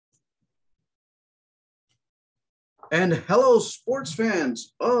And hello, sports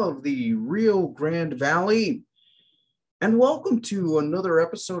fans of the Rio Grande Valley, and welcome to another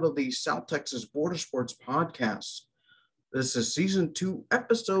episode of the South Texas Border Sports Podcast. This is season 2,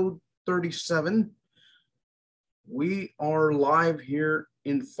 episode 37. We are live here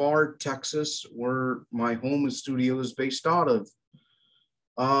in Far, Texas, where my home studio is based out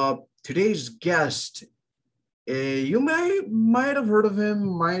of. Today's guest, you might have heard of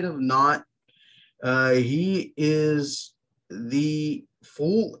him, might have not. He is the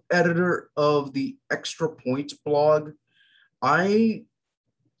full editor of the Extra Points blog. I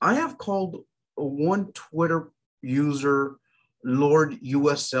have called one Twitter user Lord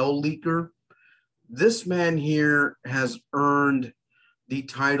USL Leaker. This man here has earned the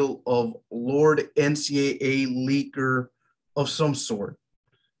title of Lord NCAA Leaker of some sort.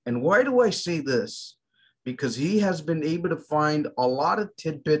 And why do I say this? Because he has been able to find a lot of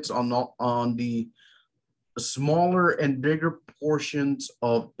tidbits on the smaller and bigger portions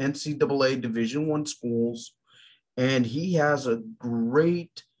of NCAA Division I schools. And he has a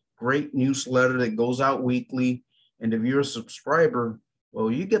great newsletter that goes out weekly. And if you're a subscriber, well,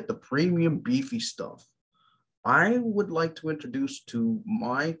 you get the premium beefy stuff. I would like to introduce to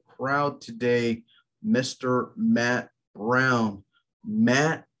my crowd today, Mr. Matt Brown.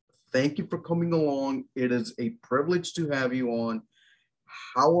 Matt, thank you for coming along. It is a privilege to have you on.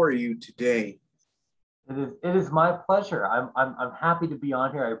 How are you today? It is my pleasure. I'm happy to be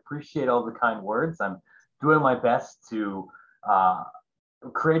on here. I appreciate all the kind words. I'm doing my best to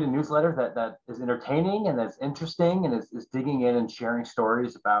create a newsletter that is entertaining and that's interesting and is digging in and sharing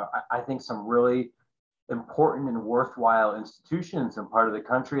stories about, I think, some really important and worthwhile institutions and part of the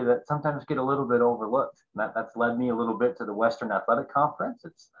country that sometimes get a little bit overlooked. And that's led me a little bit to the Western Athletic Conference.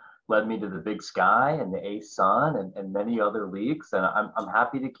 It's led me to the Big Sky and the ASUN and many other leagues. And I'm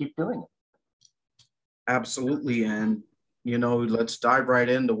happy to keep doing it. Absolutely. And, let's dive right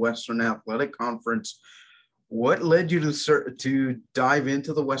into Western Athletic Conference. What led you to dive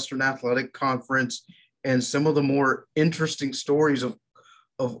into the Western Athletic Conference and some of the more interesting stories of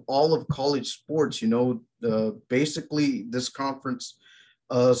all of college sports? Basically, this conference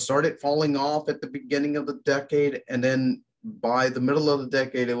started falling off at the beginning of the decade, and then by the middle of the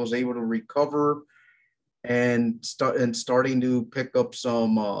decade, it was able to recover and starting to pick up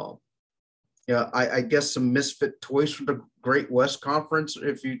some I guess some misfit toys from the Great West Conference,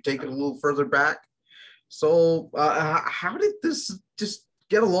 if you take it a little further back. So how did this just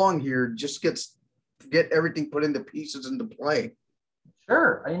get along here? Just get everything put into pieces into play?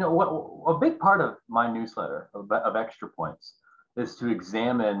 Sure. A big part of my newsletter of Extra Points is to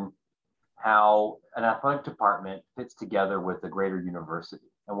examine how an athletic department fits together with a greater university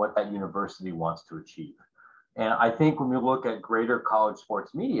and what that university wants to achieve. And I think when we look at greater college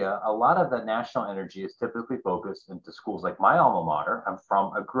sports media, a lot of the national energy is typically focused into schools like my alma mater.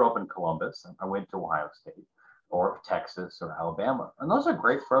 I grew up in Columbus. I went to Ohio State or Texas or Alabama. And those are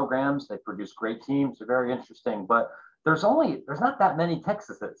great programs. They produce great teams. They're very interesting. But there's not that many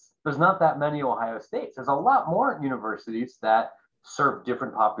Texases. There's not that many Ohio States. There's a lot more universities that serve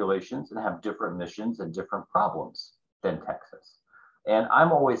different populations and have different missions and different problems than Texas. And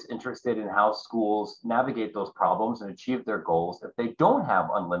I'm always interested in how schools navigate those problems and achieve their goals if they don't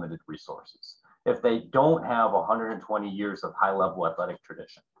have unlimited resources, if they don't have 120 years of high-level athletic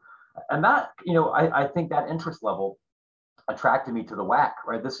tradition. And that, I think that interest level attracted me to the WAC,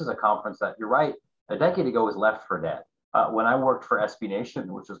 right? This is a conference that, you're right, a decade ago was left for dead. When I worked for SB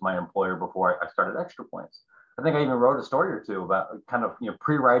Nation, which was my employer before I started Extra Points, I think I even wrote a story or two about kind of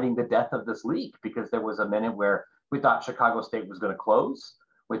pre-writing the death of this league, because there was a minute where we thought Chicago State was going to close.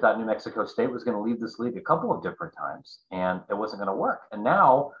 We thought New Mexico State was going to leave this league a couple of different times, and it wasn't going to work. And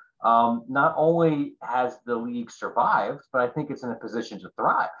now, not only has the league survived, but I think it's in a position to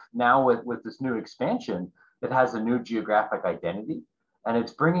thrive. Now with this new expansion, it has a new geographic identity, and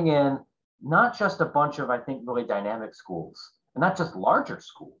it's bringing in not just a bunch of, I think, really dynamic schools, and not just larger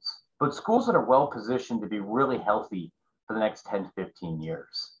schools, but schools that are well positioned to be really healthy for the next 10, 15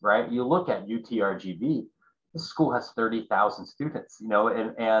 years, right? You look at UTRGV, this school has 30,000 students,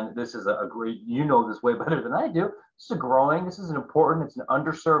 and this is a great, this way better than I do. This is an important, it's an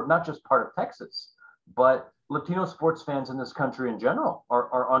underserved, not just part of Texas, but Latino sports fans in this country in general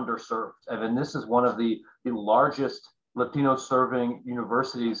are underserved. And this is one of the largest Latino serving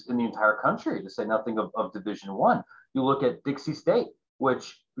universities in the entire country, to say nothing of Division I. You look at Dixie State,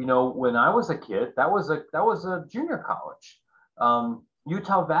 which, when I was a kid, that was a junior college.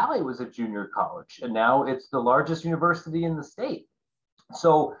 Utah Valley was a junior college, and now it's the largest university in the state.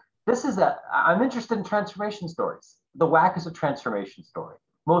 So I'm interested in transformation stories. The WAC is a transformation story.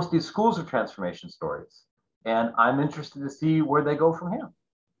 Most of these schools are transformation stories. And I'm interested to see where they go from here.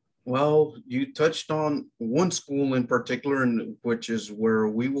 Well, you touched on one school in particular, and which is where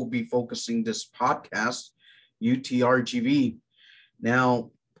we will be focusing this podcast, UTRGV.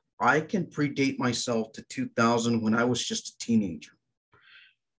 Now, I can predate myself to 2000 when I was just a teenager.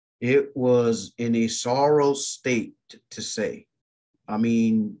 It was in a sorrow state to say. I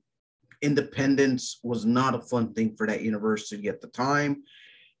mean, independence was not a fun thing for that university at the time.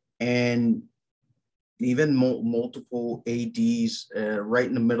 And even multiple ADs right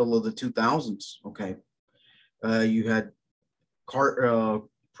in the middle of the 2000s. Okay. You had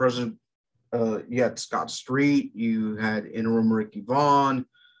President, you had Scott Street, you had interim Ricky Vaughn,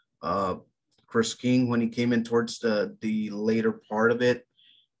 uh, Chris King when he came in towards the later part of it.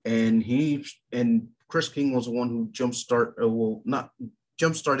 And Chris King was the one who not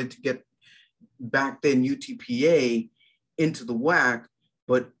jump started to get back then UTPA into the WAC,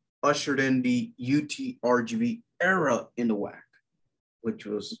 but ushered in the UTRGV era in the WAC, which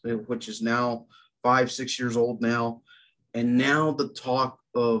is now 5-6 years old now, and now the talk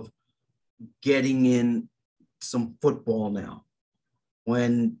of getting in some football now.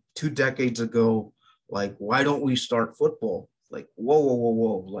 When 2 decades ago, like, why don't we start football? Like,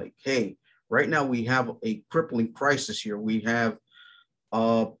 whoa, like, hey, right now we have a crippling crisis here. We have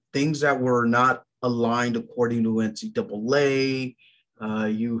things that were not aligned according to NCAA.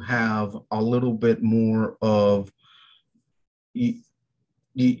 You have a little bit more of there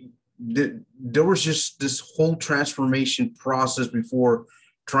was just this whole transformation process before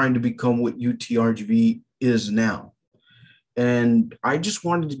trying to become what UTRGV is now. And I just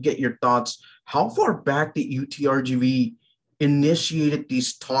wanted to get your thoughts. How far back did UTRGV initiated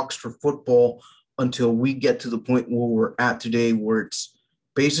these talks for football until we get to the point where we're at today, where it's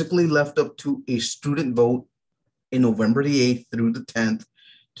basically left up to a student vote in November the 8th through the 10th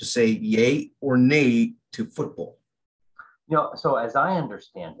to say yay or nay to football? So as I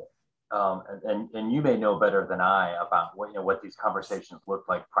understand it, and you may know better than I about what these conversations looked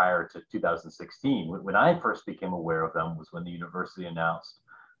like prior to 2016. When I first became aware of them was when the university announced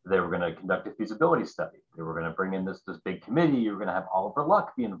they were going to conduct a feasibility study. They were going to bring in this big committee. You were going to have Oliver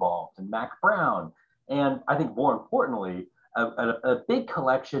Luck be involved and Mac Brown. And I think more importantly, a big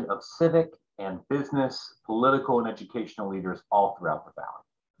collection of civic and business, political, and educational leaders all throughout the Valley.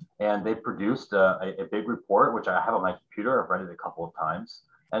 And they produced a big report, which I have on my computer. I've read it a couple of times.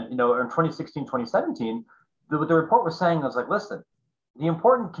 And, in 2016, 2017, the report was saying, I was like, listen, the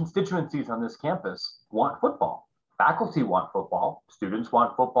important constituencies on this campus want football. Faculty want football. Students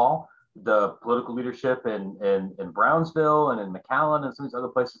want football. The political leadership in Brownsville and in McAllen and some of these other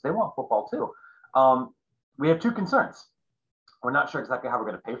places, they want football too. We have two concerns. We're not sure exactly how we're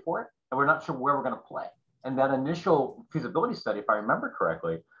going to pay for it, and we're not sure where we're going to play. And that initial feasibility study, if I remember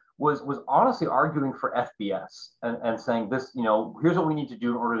correctly, was honestly arguing for FBS and saying this, here's what we need to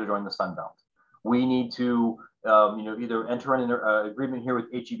do in order to join the Sun Belt. We need to, either enter an agreement here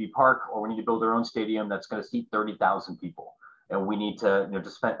with HEB Park, or we need to build our own stadium that's going to seat 30,000 people. And we need to, to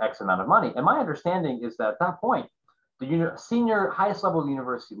spend X amount of money. And my understanding is that at that point, the senior highest level of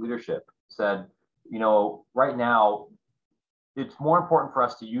university leadership said, right now, it's more important for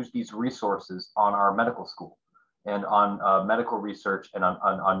us to use these resources on our medical school and on medical research and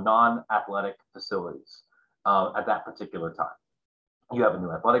on non-athletic facilities at that particular time. You have a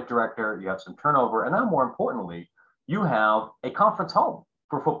new athletic director, you have some turnover, and now more importantly, you have a conference home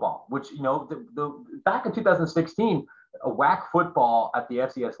for football, which, back in 2016, a WAC football at the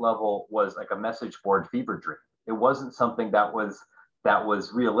FCS level was like a message board fever dream. It wasn't something that was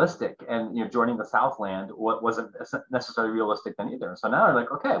realistic, and joining the Southland wasn't necessarily realistic then either. So now they're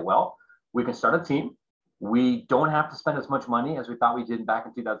like, okay, well, we can start a team. We don't have to spend as much money as we thought we did back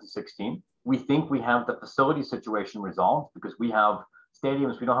in 2016. We think we have the facility situation resolved because we have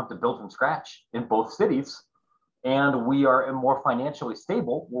stadiums we don't have to build from scratch in both cities. And we are more financially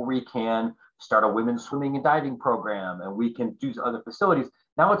stable where we can start a women's swimming and diving program, and we can do other facilities.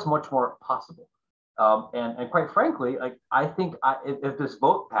 Now it's much more possible. And quite frankly, I think if this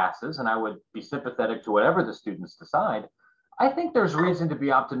vote passes, and I would be sympathetic to whatever the students decide, I think there's reason to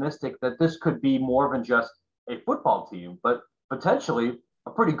be optimistic that this could be more than just a football team, but potentially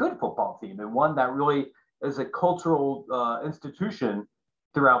a pretty good football team, and one that really is a cultural institution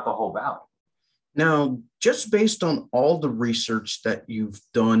throughout the whole Valley. Now, just based on all the research that you've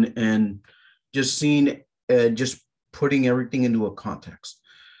done and just seen, just putting everything into a context,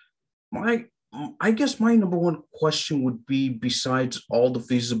 I guess my number one question would be, besides all the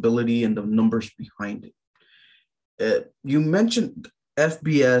feasibility and the numbers behind it, you mentioned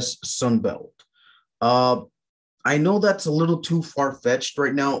FBS Sunbelt. I know that's a little too far-fetched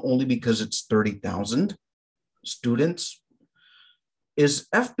right now, only because it's 30,000. students. Is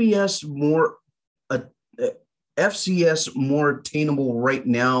FBS more uh, FCS more attainable right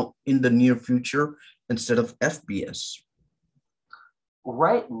now in the near future instead of FBS?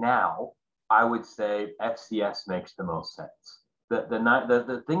 Right now, I would say FCS makes the most sense.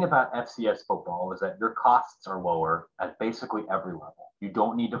 The thing about FCS football is that your costs are lower at basically every level. You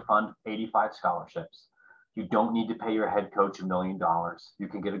don't need to fund 85 scholarships. You don't need to pay your head coach $1 million. You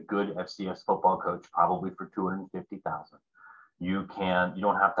can get a good FCS football coach probably for 250,000. You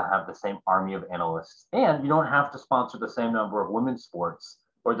don't have to have the same army of analysts, and you don't have to sponsor the same number of women's sports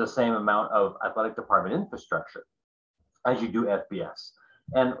or the same amount of athletic department infrastructure as you do FBS.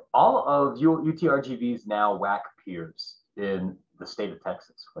 And all of UTRGV's now WAC peers in the state of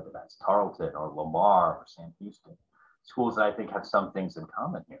Texas, whether that's Tarleton or Lamar or Sam Houston, schools that I think have some things in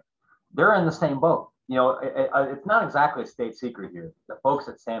common here. They're in the same boat. It's not exactly a state secret here. The folks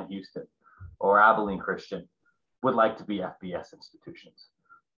at Sam Houston or Abilene Christian would like to be FBS institutions.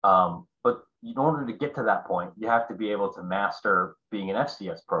 But in order to get to that point, you have to be able to master being an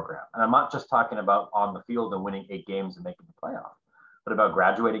FCS program. And I'm not just talking about on the field and winning 8 games and making the playoff, but about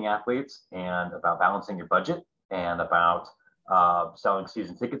graduating athletes and about balancing your budget and about selling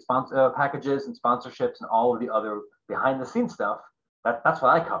season ticket packages and sponsorships and all of the other behind the scenes stuff. That's what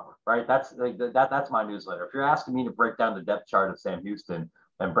I cover, right? That's my newsletter. If you're asking me to break down the depth chart of Sam Houston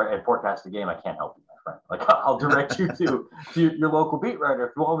and forecast the game, I can't help you, my friend. Like, I'll direct you to your local beat writer.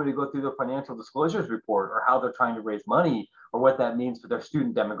 If you want me to go through the financial disclosures report or how they're trying to raise money or what that means for their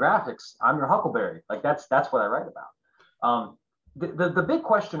student demographics, I'm your Huckleberry. Like, that's what I write about. The big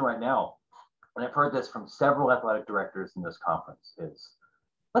question right now, and I've heard this from several athletic directors in this conference, is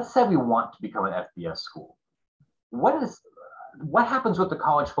let's say we want to become an FBS school. What happens with the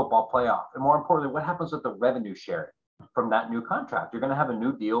college football playoff? And more importantly, what happens with the revenue sharing from that new contract? You're going to have a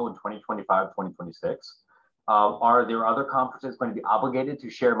new deal in 2025, 2026. Are there other conferences going to be obligated to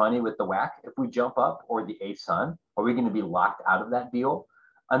share money with the WAC if we jump up, or the ASUN? Are we going to be locked out of that deal?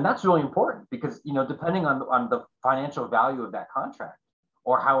 And that's really important because, depending on the financial value of that contract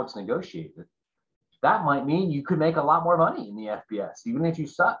or how it's negotiated, that might mean you could make a lot more money in the FBS, even if you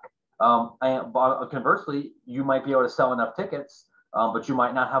suck. And conversely, you might be able to sell enough tickets, but you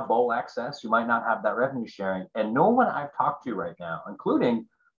might not have bowl access. You might not have that revenue sharing. And no one I've talked to right now, including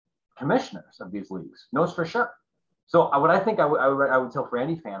commissioners of these leagues, knows for sure. So what I think I would tell for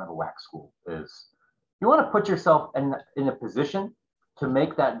any fan of a WAC school is you want to put yourself in a position to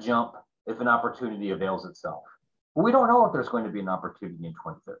make that jump if an opportunity avails itself. But we don't know if there's going to be an opportunity in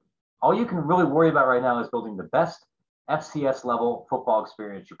 2030. All you can really worry about right now is building the best FCS level football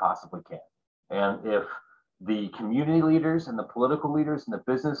experience you possibly can. And if the community leaders and the political leaders and the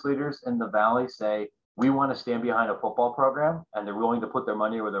business leaders in the Valley say, we want to stand behind a football program, and they're willing to put their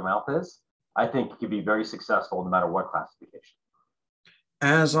money where their mouth is, I think it could be very successful no matter what classification.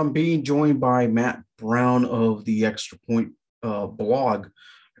 As I'm being joined by Matt Brown of the Extra Point blog,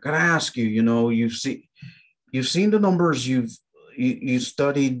 I gotta ask you, you've seen the numbers, you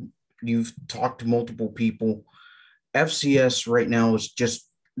studied, you've talked to multiple people. FCS right now is just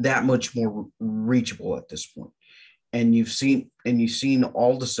that much more reachable at this point. And you've seen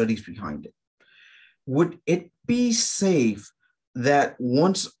all the studies behind it. Would it be safe that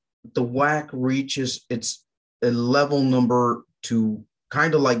once the WAC reaches its a level number to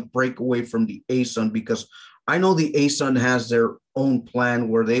kind of like break away from the ASUN, because I know the ASUN has their own plan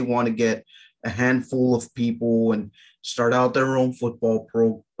where they want to get a handful of people and start out their own football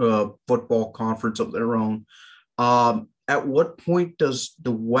conference of their own. At what point does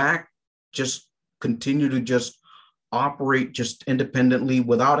the WAC just continue to just operate just independently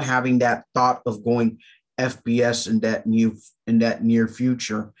without having that thought of going FBS in that near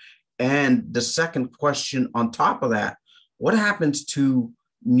future? And the second question on top of that, what happens to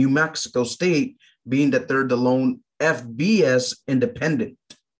New Mexico State, being that they're the lone FBS independent?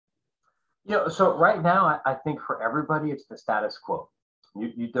 So right now, I think for everybody, it's the status quo.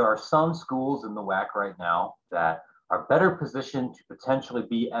 There are some schools in the WAC right now that are better positioned to potentially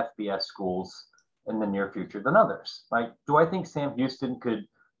be FBS schools in the near future than others. Like, do I think Sam Houston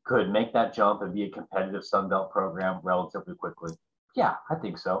could make that jump and be a competitive Sun Belt program relatively quickly? Yeah, I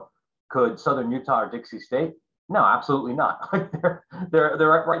think so. Could Southern Utah or Dixie State? No, absolutely not. Like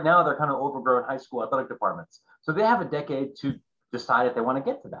they're right now, they're kind of overgrown high school athletic departments. So they have a decade to decide if they want to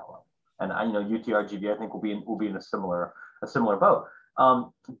get to that level. And UTRGV, I think, will be in a similar boat.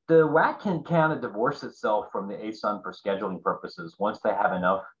 The WAC can kind of divorce itself from the ASUN for scheduling purposes once they have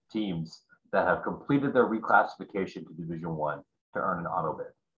enough teams that have completed their reclassification to Division I to earn an auto bid.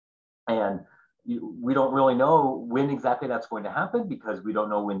 And we don't really know when exactly that's going to happen because we don't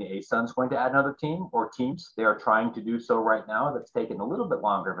know when the ASUN is going to add another team or teams. They are trying to do so right now. That's taken a little bit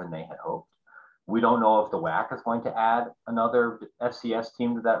longer than they had hoped. We don't know if the WAC is going to add another FCS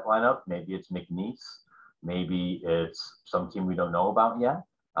team to that lineup. Maybe it's McNeese. Maybe it's some team we don't know about yet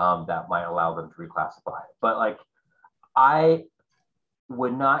that might allow them to reclassify it. But like, I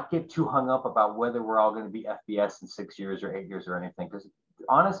would not get too hung up about whether we're all going to be FBS in 6 years or 8 years or anything, because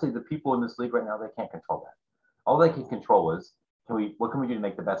honestly, the people in this league right now, they can't control that. All they can control is what can we do to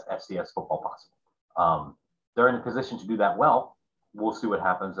make the best FCS football possible? They're in a position to do that well. We'll see what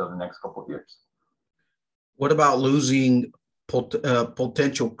happens over the next couple of years. What about losing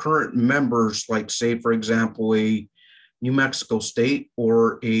potential current members, like, say, for example, a New Mexico State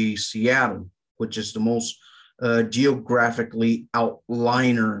or a Seattle, which is the most geographically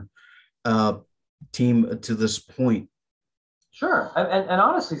outliner team to this point? Sure. And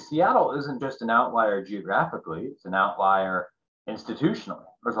honestly, Seattle isn't just an outlier geographically, it's an outlier institutionally.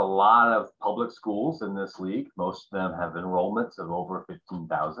 There's a lot of public schools in this league. Most of them have enrollments of over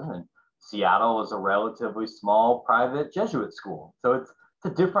 15,000. And Seattle is a relatively small private Jesuit school. So it's a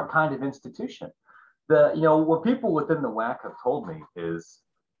different kind of institution. What people within the WAC have told me is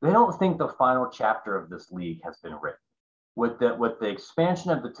they don't think the final chapter of this league has been written. What the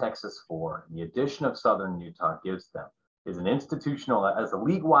expansion of the Texas Four and the addition of Southern Utah gives them is an institutional, as a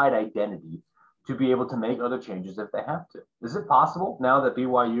league-wide identity to be able to make other changes if they have to. Is it possible now that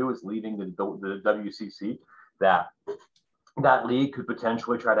BYU is leaving the WCC that league could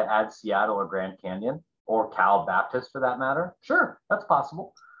potentially try to add Seattle or Grand Canyon or Cal Baptist for that matter? Sure, that's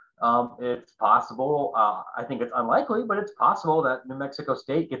possible. It's possible. I think it's unlikely, but it's possible that New Mexico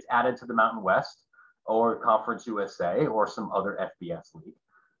State gets added to the Mountain West or Conference USA or some other FBS league.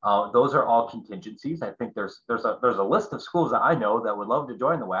 Those are all contingencies. I think there's a list of schools that I know that would love to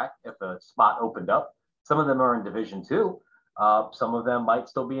join the WAC if a spot opened up. Some of them are in Division II. Some of them might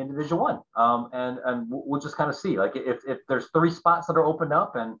still be in Division I. And we'll just kind of see. Like if there's 3 spots that are opened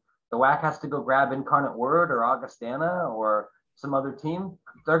up and the WAC has to go grab Incarnate Word or Augustana or some other team,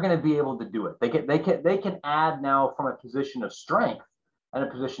 they're going to be able to do it. They can add now from a position of strength and a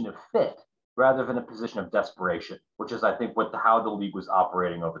position of fit rather than a position of desperation, which is, I think, how the league was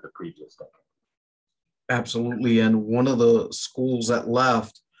operating over the previous decade. Absolutely. And one of the schools that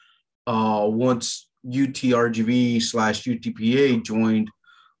left once UTRGV/UTPA joined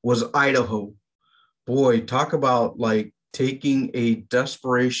was Idaho. Boy, talk about like taking a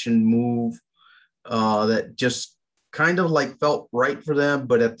desperation move that just kind of like felt right for them,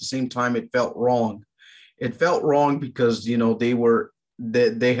 but at the same time, it felt wrong. It felt wrong because,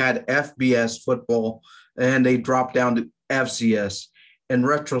 they had FBS football and they dropped down to FCS. In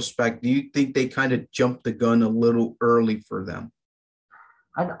retrospect, do you think they kind of jumped the gun a little early for them?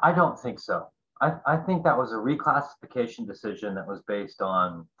 I don't think so. I think that was a reclassification decision that was based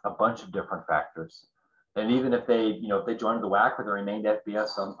on a bunch of different factors. And even if they joined the WAC or they remained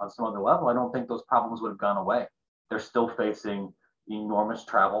FBS on some other level, I don't think those problems would have gone away. They're still facing enormous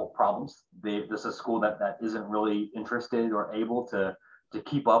travel problems. This is a school that isn't really interested or able to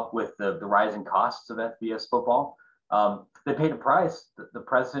keep up with the rising costs of FBS football. They paid a price. The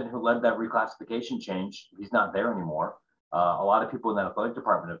president who led that reclassification change, he's not there anymore. A lot of people in that athletic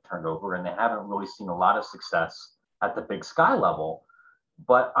department have turned over, and they haven't really seen a lot of success at the Big Sky level.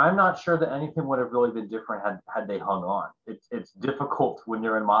 But I'm not sure that anything would have really been different had they hung on. It's difficult when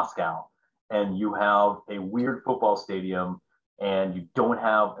you're in Moscow and you have a weird football stadium and you don't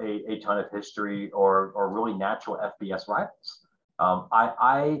have a ton of history or really natural FBS rivals.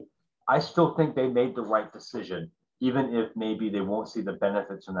 I still think they made the right decision, even if maybe they won't see the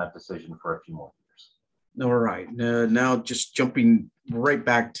benefits from that decision for a few more years. All right. Now just jumping right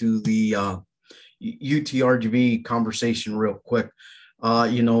back to the UTRGV conversation real quick.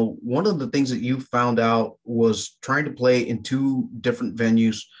 One of the things that you found out was trying to play in 2 different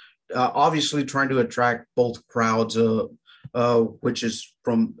venues, obviously trying to attract both crowds, which is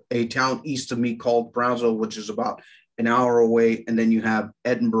from a town east of me called Brownsville, which is about an hour away. And then you have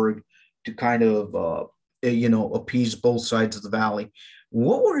Edinburgh to kind of, appease both sides of the valley.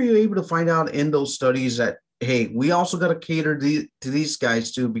 What were you able to find out in those studies that, hey, we also got to cater to these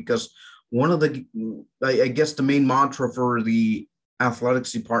guys too? Because one of the, I guess the main mantra for the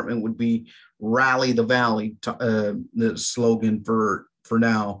athletics department would be rally the valley, the slogan for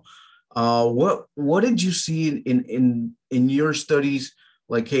now. What did you see in your studies?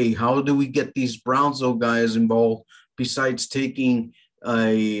 Like, hey, how do we get these Brownsville guys involved besides taking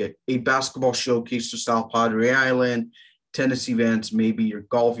a basketball showcase to South Padre Island, tennis events, maybe your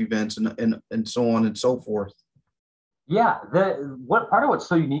golf events, and so on and so forth? Yeah, what part of what's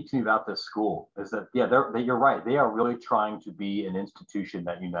so unique to me about this school is that yeah, you're right. They are really trying to be an institution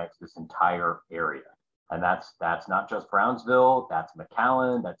that unites this entire area, and that's not just Brownsville, that's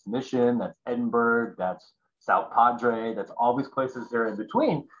McAllen, that's Mission, that's Edinburgh, that's South Padre, that's all these places there in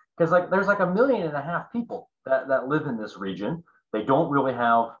between. Because like there's like 1.5 million people that live in this region. They don't really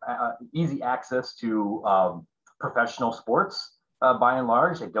have easy access to professional sports by and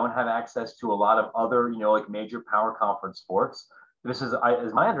large. They don't have access to a lot of other, like major power conference sports. This is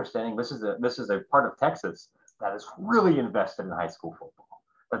my understanding. This is a part of Texas that is really invested in high school football.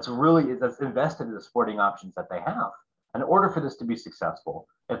 That's invested in the sporting options that they have. And in order for this to be successful,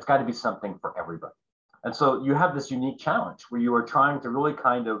 it's got to be something for everybody. And so you have this unique challenge where you are trying to really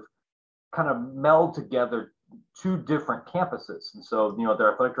kind of meld together two different campuses. And so,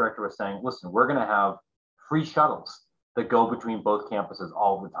 their athletic director was saying, listen, we're going to have free shuttles that go between both campuses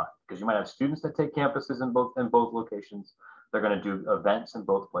all the time, because you might have students that take campuses in both locations. They're going to do events in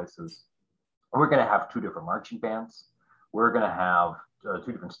both places. We're going to have two different marching bands. We're going to have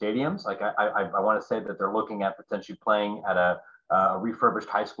two different stadiums. Like I want to say that they're looking at potentially playing at a refurbished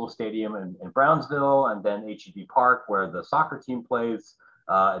high school stadium in Brownsville, and then HEB Park where the soccer team plays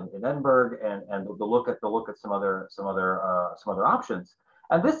in Edinburgh, and they'll look at some other options.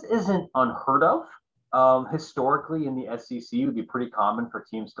 And this isn't unheard of. Historically, in the SEC, it would be pretty common for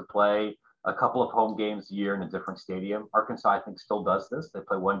teams to play a couple of home games a year in a different stadium. Arkansas, I think, still does this. They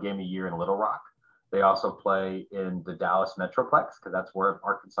play one game a year in Little Rock. They also play in the Dallas Metroplex because that's where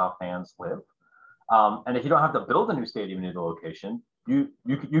Arkansas fans live. And if you don't have to build a new stadium in the location, you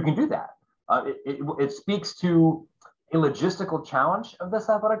can do that. It speaks to a logistical challenge of this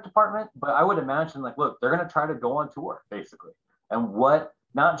athletic department, but I would imagine, like, look, they're going to try to go on tour basically, and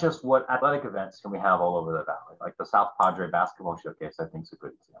not just what athletic events can we have all over the valley, like the South Padre basketball showcase, I think is a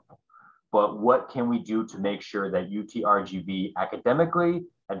good example. But what can we do to make sure that UTRGV academically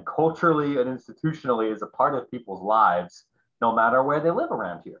and culturally and institutionally is a part of people's lives, no matter where they live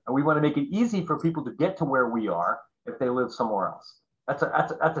around here? And we want to make it easy for people to get to where we are if they live somewhere else. That's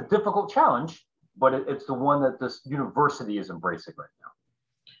a difficult challenge, but it's the one that this university is embracing right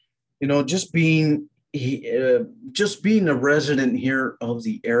now. Just being a resident here of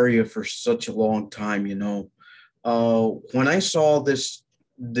the area for such a long time, when I saw the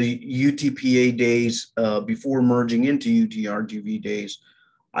UTPA days before merging into UTRGV days,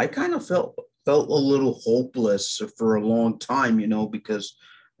 I kind of felt a little hopeless for a long time, because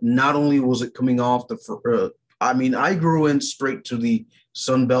not only was it coming off I grew in straight to the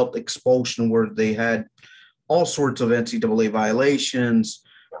Sun Belt expulsion where they had all sorts of NCAA violations.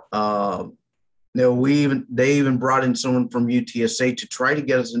 They even brought in someone from UTSA to try to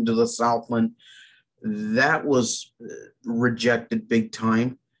get us into the Southland. That was rejected big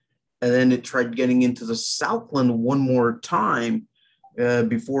time. And then it tried getting into the Southland one more time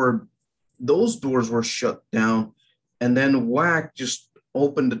before those doors were shut down. And then WAC just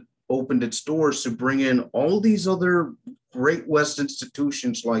opened its doors to bring in all these other great West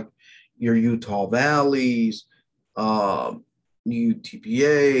institutions like your Utah Valleys,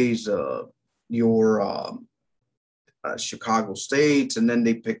 UTPAs, your Chicago States, and then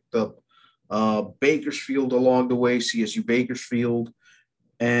they picked up Bakersfield along the way, CSU Bakersfield,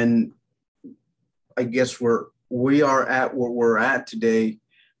 and I guess we are at where we're at today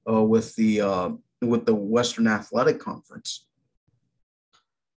with the Western Athletic Conference.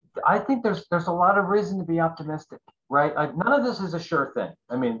 I think there's a lot of reason to be optimistic, right? Like, none of this is a sure thing.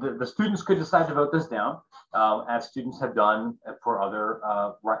 I mean, the students could decide to vote this down, as students have done for other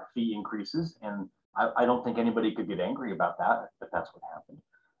fee increases, and I don't think anybody could get angry about that if that's what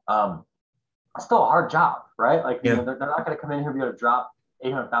happened. It's still a hard job, right? Like, they're not going to come in here and be able to drop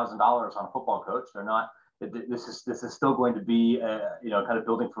 $800,000 on a football coach. They're not. This is still going to be kind of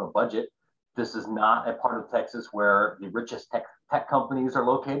building from a budget. This is not a part of Texas where the richest tech companies are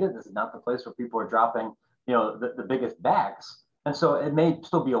located. This is not the place where people are dropping, the biggest bags. And so it may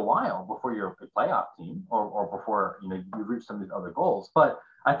still be a while before you're a playoff team or before, you reach some of these other goals. But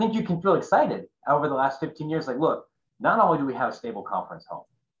I think you can feel excited over the last 15 years. Like, look, not only do we have a stable conference home,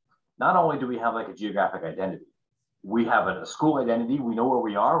 not only do we have like a geographic identity, we have a school identity. We know where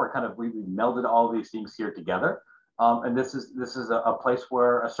we are. We melded all of these things here together. And this is a place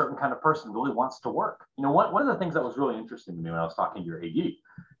where a certain kind of person really wants to work. One of the things that was really interesting to me when I was talking to your AD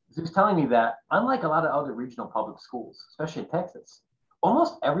is he was telling me that unlike a lot of other regional public schools, especially in Texas,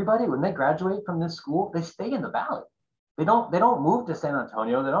 almost everybody, when they graduate from this school, they stay in the Valley. They don't move to San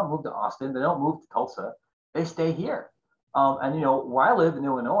Antonio. They don't move to Austin. They don't move to Tulsa. They stay here. And where I live in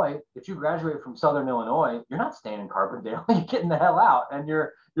Illinois, if you graduate from Southern Illinois, you're not staying in Carbondale. You're getting the hell out, and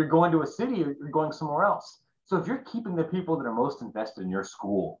you're going to a city. Or you're going somewhere else. So if you're keeping the people that are most invested in your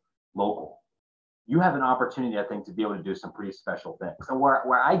school local, you have an opportunity, I think, to be able to do some pretty special things. And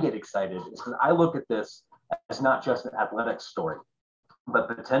where I get excited is because I look at this as not just an athletic story,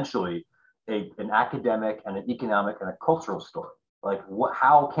 but potentially an academic and an economic and a cultural story. Like,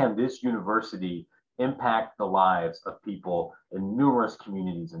 how can this university impact the lives of people in numerous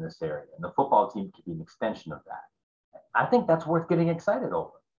communities in this area? And the football team could be an extension of that. I think that's worth getting excited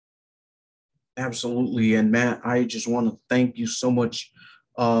over. Absolutely. And Matt, I just want to thank you so much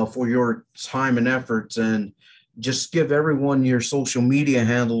for your time and efforts, and just give everyone your social media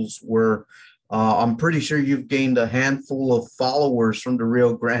handles where I'm pretty sure you've gained a handful of followers from the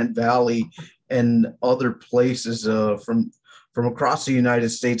Rio Grande Valley and other places from across the United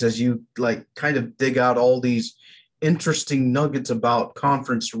States, as you like kind of dig out all these interesting nuggets about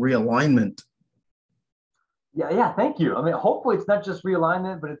conference realignment. Yeah, thank you. I mean, hopefully it's not just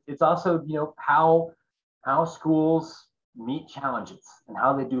realignment, but it's also, how schools meet challenges and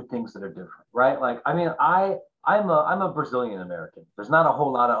how they do things that are different, right? Like, I mean, I'm a Brazilian American. There's not a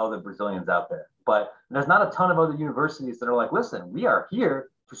whole lot of other Brazilians out there, but there's not a ton of other universities that are like, listen, we are here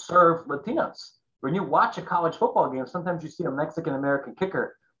to serve Latinos. When you watch a college football game, sometimes you see a Mexican American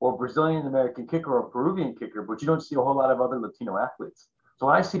kicker or Brazilian American kicker or Peruvian kicker, but you don't see a whole lot of other Latino athletes. So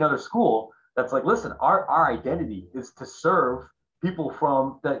when I see another school that's like, listen, our identity is to serve people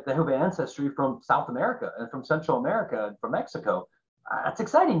from that have ancestry from South America and from Central America and from Mexico, that's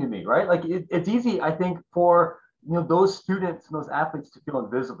exciting to me, right? Like, it's easy, I think, for those students and those athletes to feel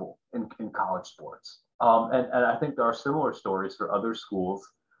invisible in college sports. And I think there are similar stories for other schools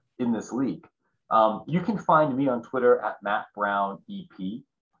in this league. You can find me on Twitter at Matt Brown EP.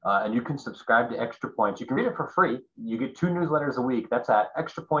 And you can subscribe to Extra Points. You can read it for free. You get 2 newsletters a week. That's at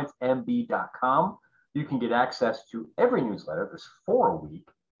extrapointsmb.com. You can get access to every newsletter. There's 4 a week,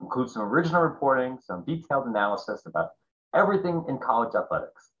 includes some original reporting, some detailed analysis about everything in college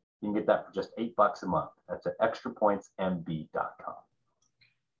athletics. You can get that for just $8 a month. That's at extrapointsmb.com.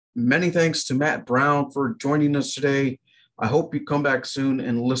 Many thanks to Matt Brown for joining us today. I hope you come back soon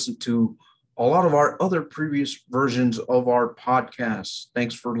and listen to a lot of our other previous versions of our podcast.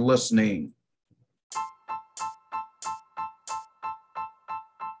 Thanks for listening.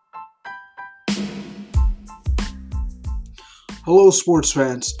 Hello, sports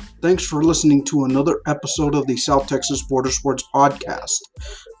fans. Thanks for listening to another episode of the South Texas Border Sports Podcast.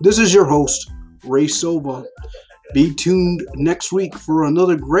 This is your host, Ray Silva. Be tuned next week for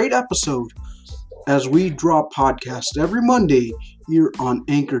another great episode as we drop podcasts every Monday here on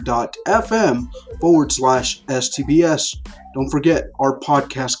anchor.fm/STBS. Don't forget, our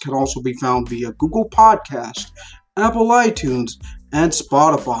podcast can also be found via Google Podcast, Apple iTunes, and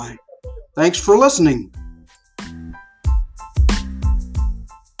Spotify. Thanks for listening.